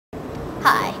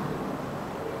Hi.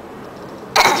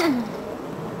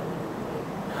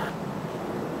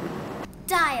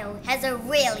 Dio has a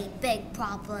really big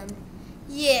problem.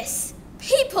 Yes,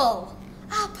 people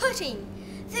are putting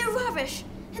their rubbish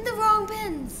in the wrong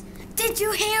bins. Did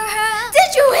you hear her?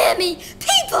 Did you hear me?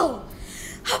 People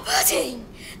are putting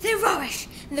their rubbish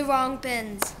in the wrong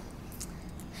bins.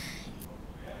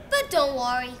 But don't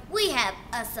worry, we have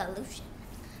a solution.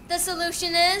 The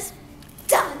solution is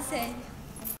dancing.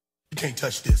 You can't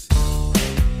touch this.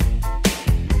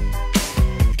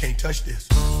 You can't touch this.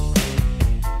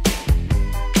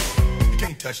 You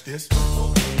can't touch this.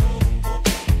 You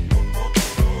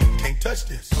can't touch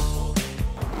this.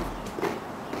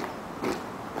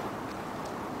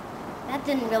 That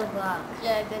didn't really work.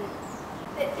 Yeah, it didn't.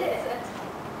 It did.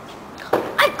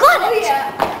 I got it!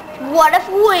 Yeah. What if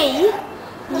we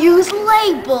use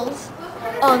labels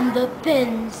on the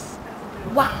bins?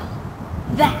 Wow,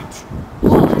 that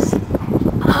was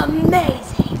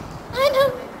amazing. I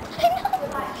know.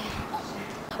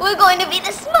 We're going to be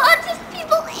the smartest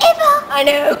people ever. I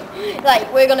know.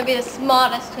 Like, we're going to be the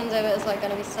smartest twins ever. It's like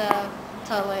going to be so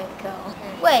totally cool.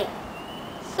 Wait,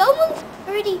 someone's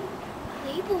already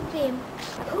labeled them.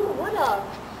 Who would have?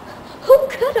 Who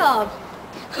could have?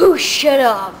 Who should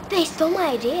have? They stole my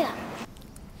idea.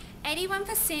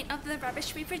 81% of the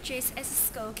rubbish we produce as a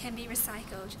school can be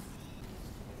recycled.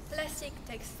 Plastic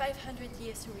takes 500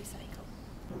 years to recycle.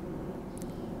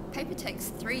 Paper takes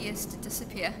 3 years to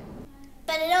disappear.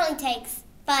 But it only takes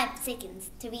 5 seconds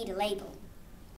to read a label.